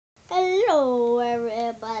Hello,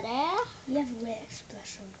 everybody. You have a weird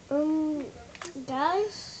expression.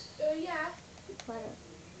 Guys. Yeah. What?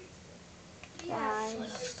 Yeah.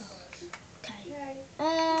 Guys. Okay.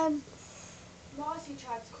 Marcy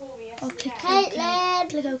tried to call me yesterday. Okay. Caitlin.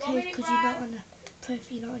 Click OK because you're not on the profile.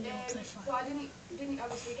 You're not on your profile. But I didn't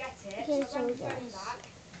obviously get it. Okay, So I rang the so phone yes. back.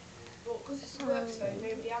 But because it's a work phone,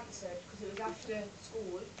 nobody answered because it was after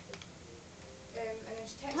school. And then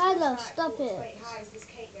she texted Tyler, me last night, stop it. Wait, hi, is this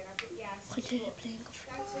Caitlin? I put yes. I did it playing.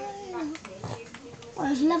 Thanks for getting back to me. Please can you come Oh,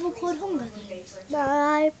 there's a level called Hunger Games. No,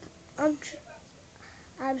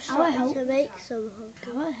 I'm starting to make some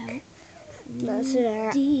How will help? That's it.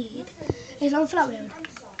 Indeed. It's on flat mode.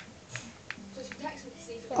 So she texted me to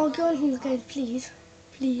see if Oh, go on Hunger Games, please. And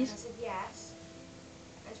Please. I said yes.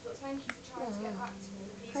 And she put thank you for trying to get back to me.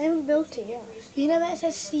 Please I haven't built it yet. You know where it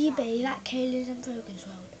says CB, that Kaylin's and Brogan's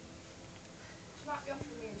road. She might be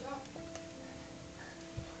offering me a job.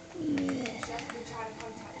 She hasn't been trying to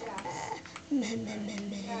contact Jess. No,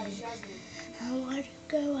 she hasn't. I want to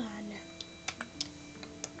go on.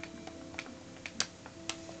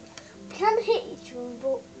 We can hit each other,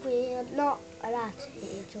 but we're not allowed to hit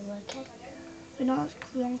each other, okay?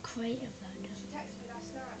 We're on creative though, She texted me last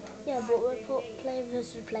night, but Yeah, but we're playing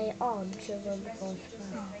versus play on children because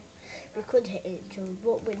we could hit each other,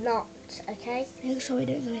 but we're not, okay? make sure we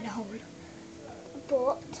don't go in a hole.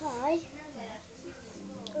 But Ty,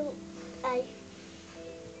 hey,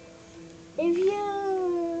 if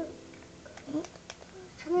you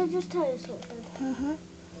can I just tell you something?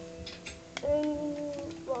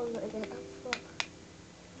 What was it again?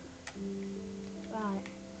 Right,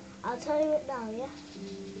 I'll tell you it now, yeah?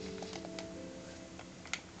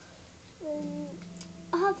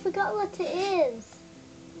 I forgot what it is.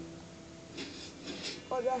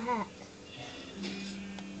 What the heck?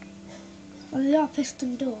 Well, there are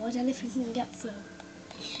piston doors, anything can get through.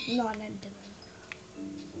 Not an enderman.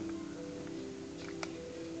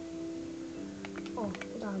 Oh,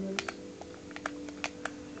 diamonds.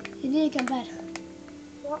 You need to get in bed.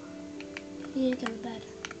 What? You need to get in bed.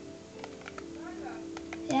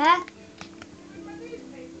 Yeah?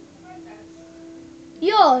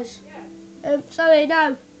 Yours? Yeah. Sorry,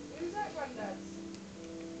 no. Who's that, Granddad's?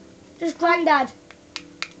 Just Grandad.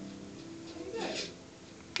 Who's it?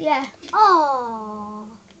 Yeah.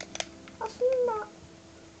 Oh, that's not.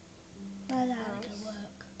 Well, that can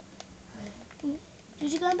work.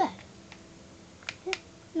 Did you go in bed? Yeah.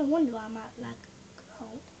 No wonder I'm at like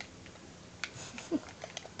home.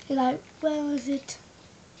 You're like, where was it?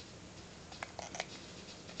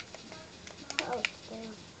 Oh,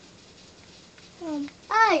 damn.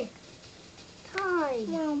 Hey!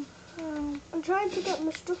 Time! I'm trying to get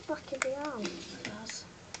my stuff back in the house. Yes.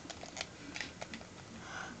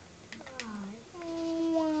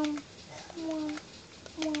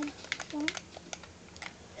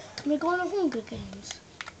 Can we go on a Hunger Games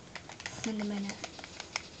in a minute?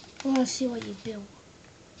 I want to see what you built.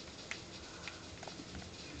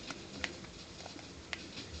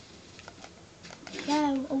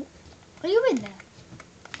 Yeah. Oh, are you in there?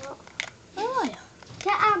 What? Where are you?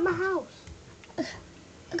 Get out my house.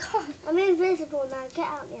 I can't. I'm invisible now. Get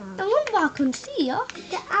out my I house. wonder if I can see you.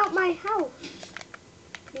 Get out my house.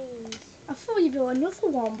 Please. I thought you built another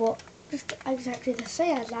one, but just exactly the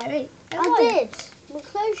same. I was like, wait. I did. My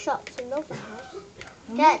clothes shop's another house.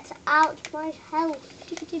 Get out my house.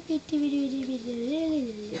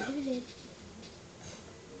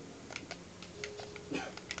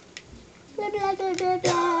 Blah, blah, blah, blah, blah,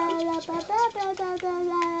 blah, blah, blah, blah,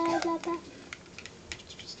 blah, blah, blah.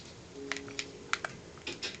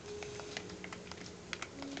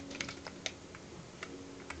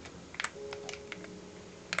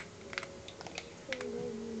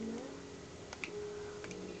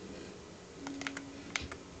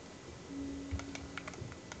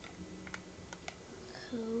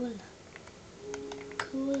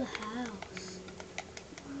 Cool house.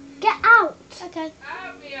 Get out. Okay.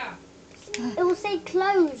 It will say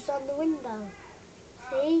closed on the window.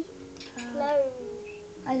 See? Closed.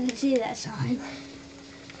 I didn't see that sign.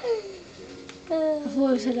 I thought it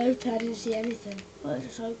was an open. I didn't see anything. I thought it was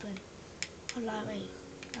just open. I'm like, wait.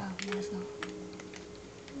 Oh, no, it's not.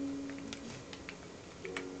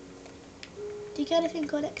 Do you get anything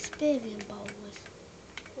called Experience Bowls?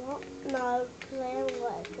 What? No, because I haven't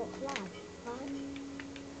got it for flag, right?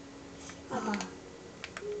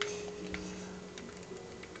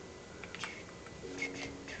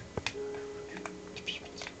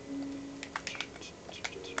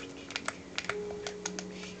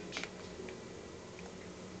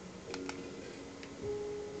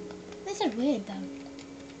 This is weird though.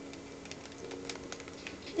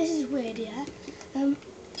 This is weird, yeah.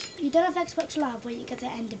 You don't have Xbox Live where you get the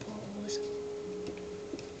ender portals.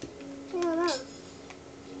 Yeah, I know.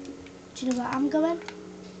 Do you know where I'm going?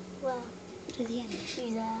 Where? To the end.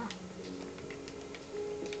 You there?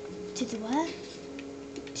 To the where?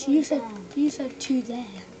 To You there. said to there.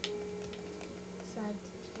 Said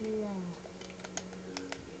there.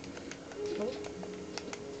 Oh.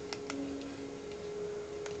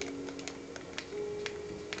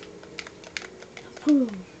 Kapoo.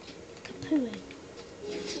 Kapooing.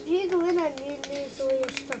 If you go in and you lose all your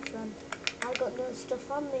stuff, then I got no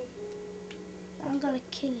stuff on me. I'm gonna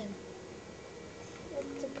kill him. You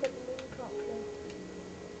have to put them in properly.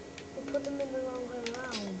 You put them in the wrong way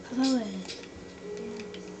around. Have I really?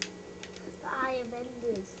 Yes. The Eye of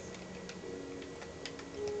Enders.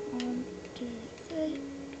 1, 2, 3.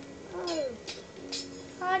 Oh.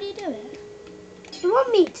 How do you do it? You want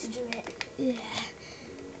me to do it? Yeah.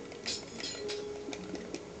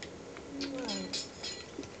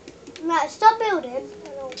 Right, stop building.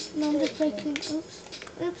 No, I'm just breaking. Oops.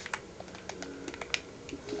 Oops.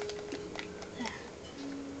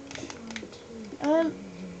 There.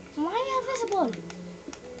 Why are you invisible?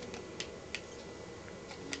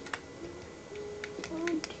 1,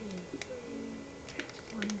 2, 3.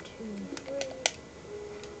 1, 2, 3.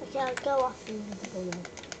 Okay, I'll go off the invisible one.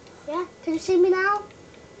 Yeah? Can you see me now?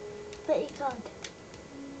 Bet you can't.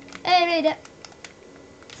 Hey, read it.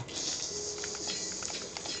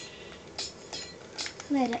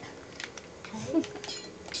 Made it. Okay.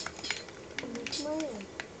 I'll make my own.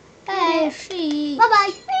 Hey, she. Bye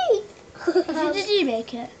bye. Did you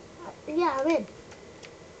make it? Yeah, I'm in.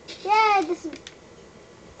 Yeah, this is.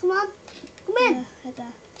 Come on. Come in. Yeah, right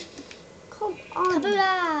there. Come on.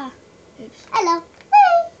 Kaboola! Oops. Hello.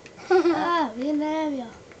 Ah, we're in the area.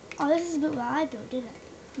 Oh, this is a bit where I built, didn't it?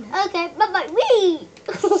 Okay, bye bye. Wee.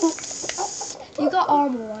 You got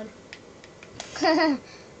armor on.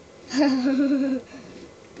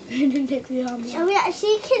 You didn't take the armor Shall on. we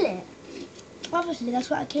actually kill it? Obviously, that's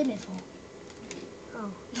what I came here for.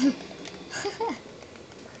 Oh.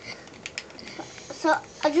 So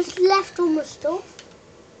I just left all my stuff.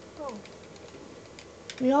 Oh.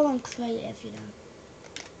 We all want creative, you know.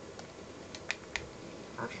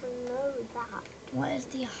 I shall know that. What is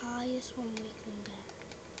the highest one we can get?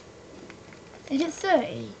 Is it 30?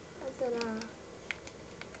 I don't know.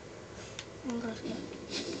 I'm gonna get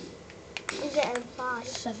I'm getting 5.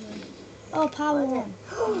 7. Oh, power What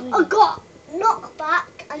is 1. I got knockback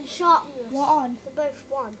and sharpness. What on? They're both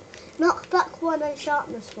 1. Knockback 1 and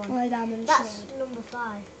sharpness 1. My diamond That's sword. number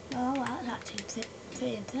 5. Oh, wow, that's actually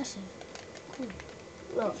pretty impressive.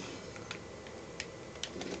 Look.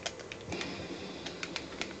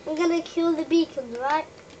 I'm gonna kill the beacons, right?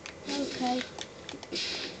 Okay.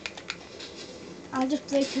 I'm just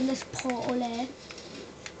breaking this portal here.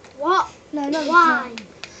 What? No, not Why?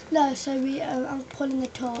 No, so I'm pulling the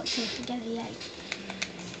torch so we can get the egg.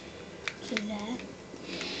 So there.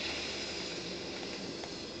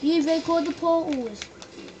 You record the portals.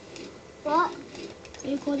 What?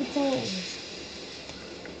 Record the portals.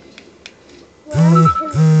 Where are you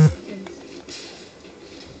killing the beacons?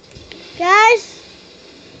 Guys,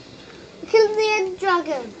 we're killing the end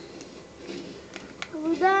dragon.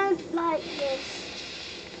 We don't like this.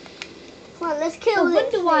 Come on, let's kill I it.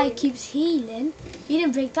 wonder why it keeps healing. You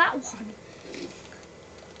didn't break that one.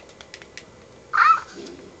 Ah!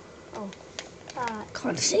 Oh, alright.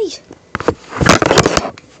 Can't see.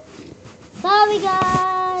 Sorry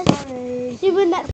guys. Sorry. See you in next